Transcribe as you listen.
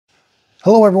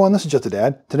Hello everyone, this is Just a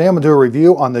Dad. Today I'm going to do a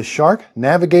review on the Shark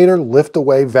Navigator Lift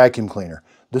Away Vacuum Cleaner.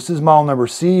 This is model number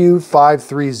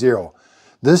CU530.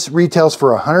 This retails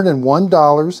for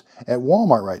 $101 at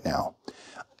Walmart right now.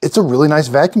 It's a really nice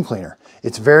vacuum cleaner.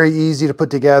 It's very easy to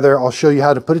put together. I'll show you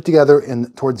how to put it together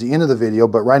towards the end of the video,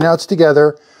 but right now it's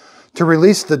together. To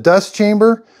release the dust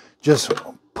chamber, just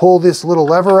pull this little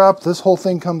lever up. This whole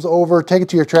thing comes over, take it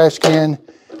to your trash can.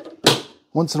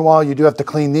 Once in a while you do have to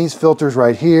clean these filters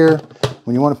right here.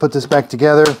 When you want to put this back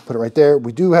together, put it right there.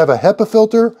 We do have a HEPA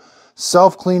filter,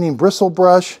 self-cleaning bristle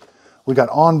brush. We got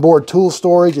onboard tool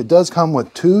storage. It does come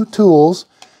with 2 tools.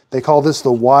 They call this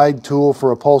the wide tool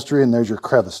for upholstery, and there's your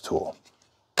crevice tool.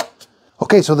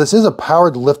 Okay, so this is a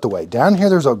powered lift away. Down here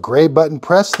there's a gray button.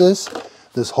 Press this.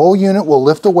 This whole unit will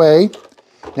lift away.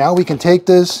 Now we can take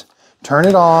this, turn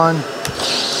it on,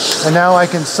 and now I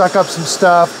can suck up some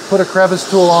stuff, put a crevice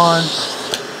tool on,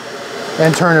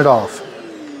 and turn it off.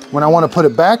 When I want to put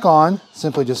it back on,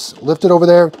 simply just lift it over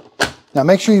there. Now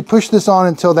make sure you push this on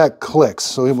until that clicks,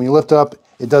 so when you lift up,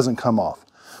 it doesn't come off.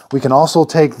 We can also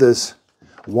take this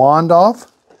wand off.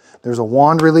 There's a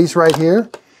wand release right here,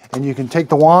 and you can take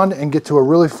the wand and get to a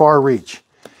really far reach.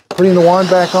 Putting the wand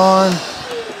back on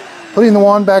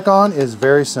is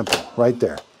very simple, right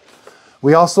there.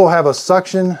 We also have a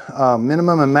suction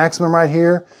minimum and maximum right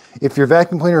here. If your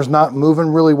vacuum cleaner is not moving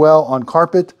really well on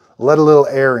carpet, let a little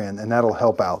air in and that'll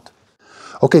help out.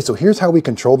 Okay, so here's how we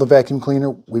control the vacuum cleaner.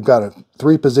 We've got a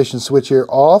 3-position switch here.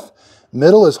 Off,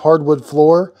 middle is hardwood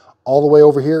floor, all the way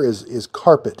over here is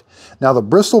carpet. Now the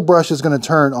bristle brush is going to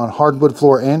turn on hardwood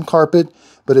floor and carpet,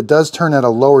 but it does turn at a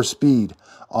lower speed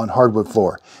on hardwood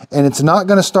floor. And it's not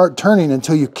going to start turning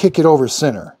until you kick it over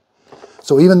center.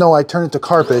 So even though I turn it to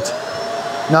carpet,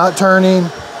 not turning,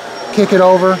 kick it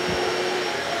over,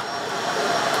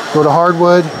 go to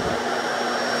hardwood.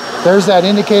 There's that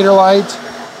indicator light.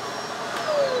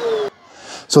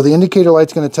 So the indicator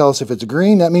light's going to tell us if it's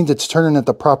green, that means it's turning at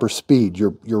the proper speed,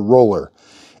 your roller.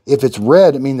 If it's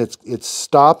red, it means it's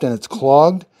stopped and it's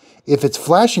clogged. If it's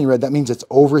flashing red, that means it's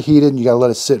overheated and you got to let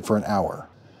it sit for an hour.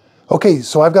 Okay,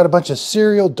 so I've got a bunch of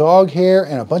cereal, dog hair,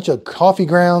 and a bunch of coffee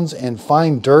grounds and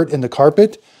fine dirt in the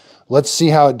carpet. Let's see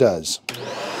how it does.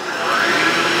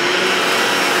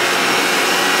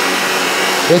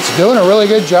 It's doing a really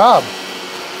good job.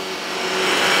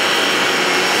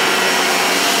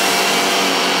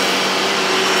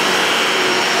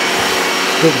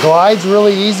 It glides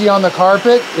really easy on the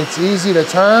carpet. It's easy to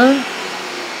turn.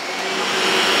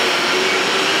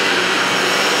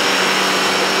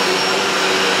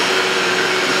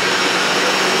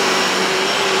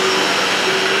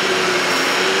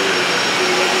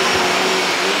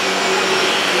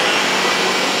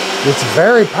 It's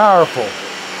very powerful.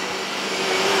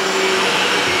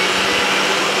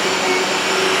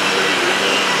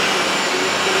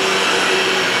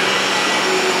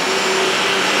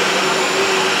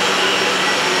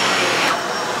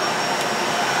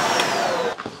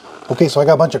 Okay, so I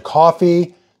got a bunch of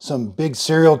coffee, some big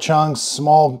cereal chunks,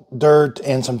 small dirt,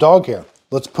 and some dog hair.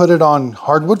 Let's put it on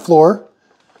hardwood floor.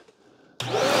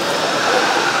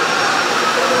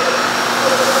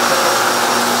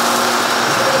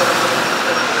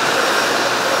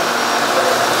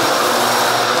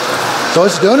 So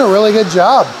it's doing a really good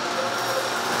job.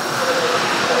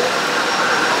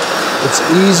 It's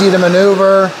easy to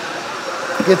maneuver,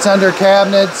 gets under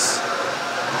cabinets.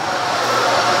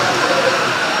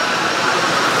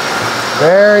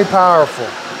 Very powerful.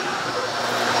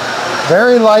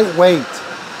 Very lightweight.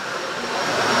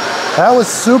 That was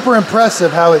super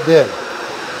impressive how it did.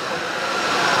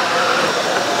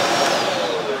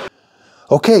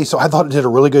 Okay, so I thought it did a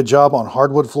really good job on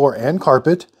hardwood floor and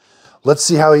carpet. Let's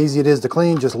see how easy it is to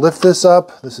clean. Just lift this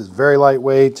up. This is very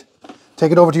lightweight.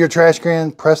 Take it over to your trash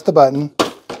can, press the button.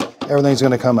 Everything's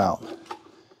going to come out.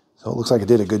 So it looks like it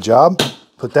did a good job.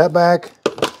 Put that back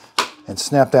and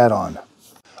snap that on.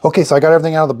 Okay, so I got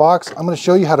everything out of the box. I'm going to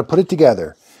show you how to put it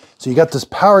together. So you got this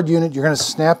powered unit. You're going to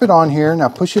snap it on here. Now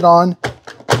push it on.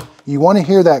 You want to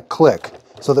hear that click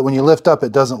so that when you lift up,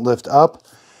 it doesn't lift up.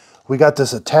 We got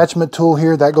this attachment tool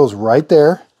here. That goes right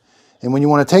there. And when you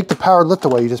want to take the powered lift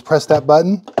away, you just press that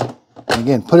button. And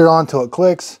again, put it on until it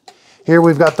clicks. Here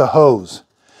we've got the hose.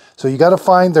 So you got to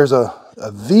find there's a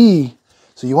V.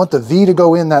 So you want the V to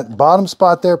go in that bottom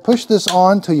spot there. Push this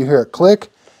on until you hear it click.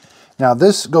 Now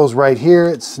this goes right here,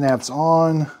 it snaps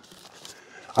on.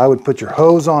 I would put your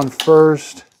hose on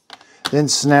first, then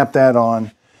snap that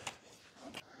on.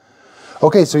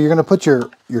 Okay, so you're gonna put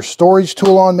your storage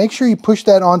tool on. Make sure you push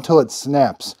that on till it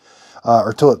snaps,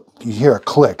 or till you hear a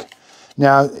click.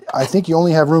 Now, I think you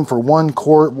only have room for one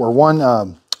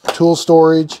tool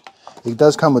storage It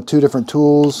does come with 2 different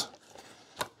tools.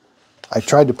 I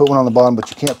tried to put one on the bottom, but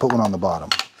you can't put one on the bottom.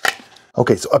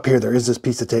 Okay, so up here there is this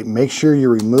piece of tape. Make sure you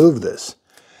remove this.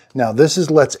 Now this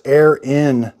lets air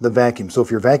in the vacuum. So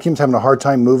if your vacuum's having a hard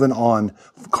time moving on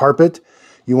carpet,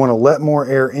 you want to let more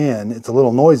air in. It's a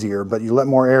little noisier, but you let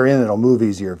more air in, it'll move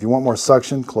easier. If you want more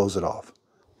suction, close it off.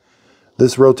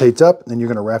 This rotates up, then you're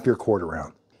going to wrap your cord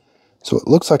around. So it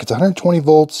looks like it's 120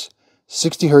 volts,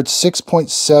 60 hertz,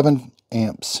 6.7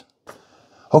 amps.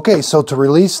 Okay, so to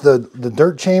release the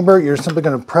dirt chamber, you're simply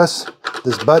going to press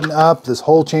this button up, this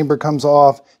whole chamber comes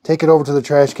off, take it over to the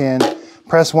trash can,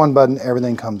 press one button,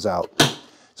 everything comes out.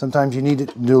 Sometimes you need to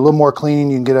do a little more cleaning,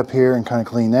 you can get up here and kind of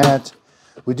clean that.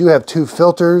 We do have 2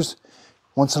 filters.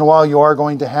 Once in a while you are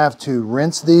going to have to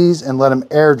rinse these and let them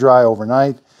air dry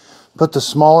overnight. Put the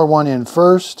smaller one in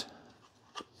first,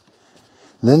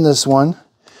 then this one.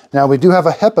 Now we do have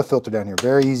a HEPA filter down here,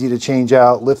 very easy to change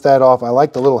out. Lift that off. I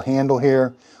like the little handle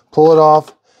here. Pull it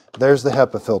off. There's the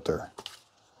HEPA filter.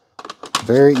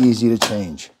 Very easy to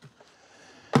change.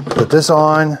 Put this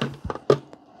on.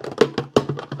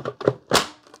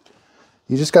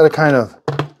 You just got to kind of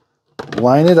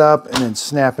line it up and then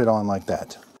snap it on like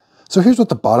that. So here's what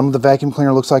the bottom of the vacuum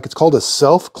cleaner looks like. It's called a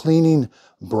self-cleaning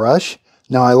brush.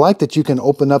 Now I like that you can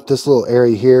open up this little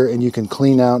area here and you can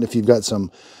clean out if you've got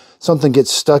something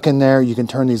gets stuck in there. You can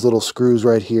turn these little screws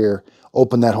right here,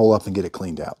 open that hole up and get it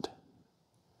cleaned out.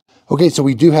 Okay, so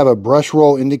we do have a brush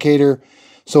roll indicator.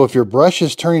 So if your brush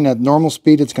is turning at normal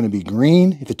speed, it's going to be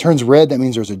green. If it turns red, that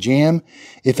means there's a jam.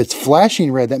 If it's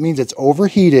flashing red, that means it's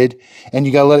overheated and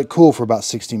you got to let it cool for about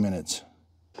 60 minutes.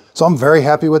 So I'm very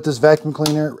happy with this vacuum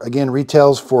cleaner. Again,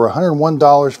 retails for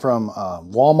 $101 from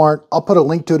Walmart. I'll put a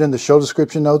link to it in the show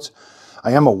description notes.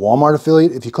 I am a Walmart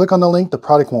affiliate. If you click on the link, the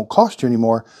product won't cost you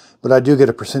anymore, but I do get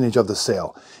a percentage of the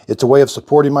sale. It's a way of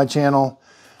supporting my channel.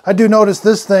 I do notice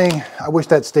this thing, I wish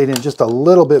that stayed in just a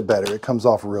little bit better. It comes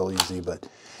off real easy, but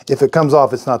if it comes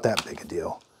off, it's not that big a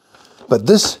deal. But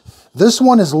this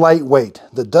one is lightweight.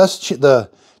 The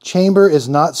chamber is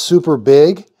not super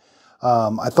big.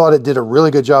 I thought it did a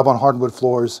really good job on hardwood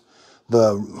floors.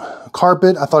 The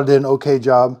carpet, I thought it did an okay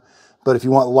job. But if you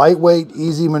want lightweight,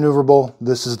 easy maneuverable,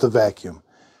 this is the vacuum.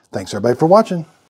 Thanks everybody for watching.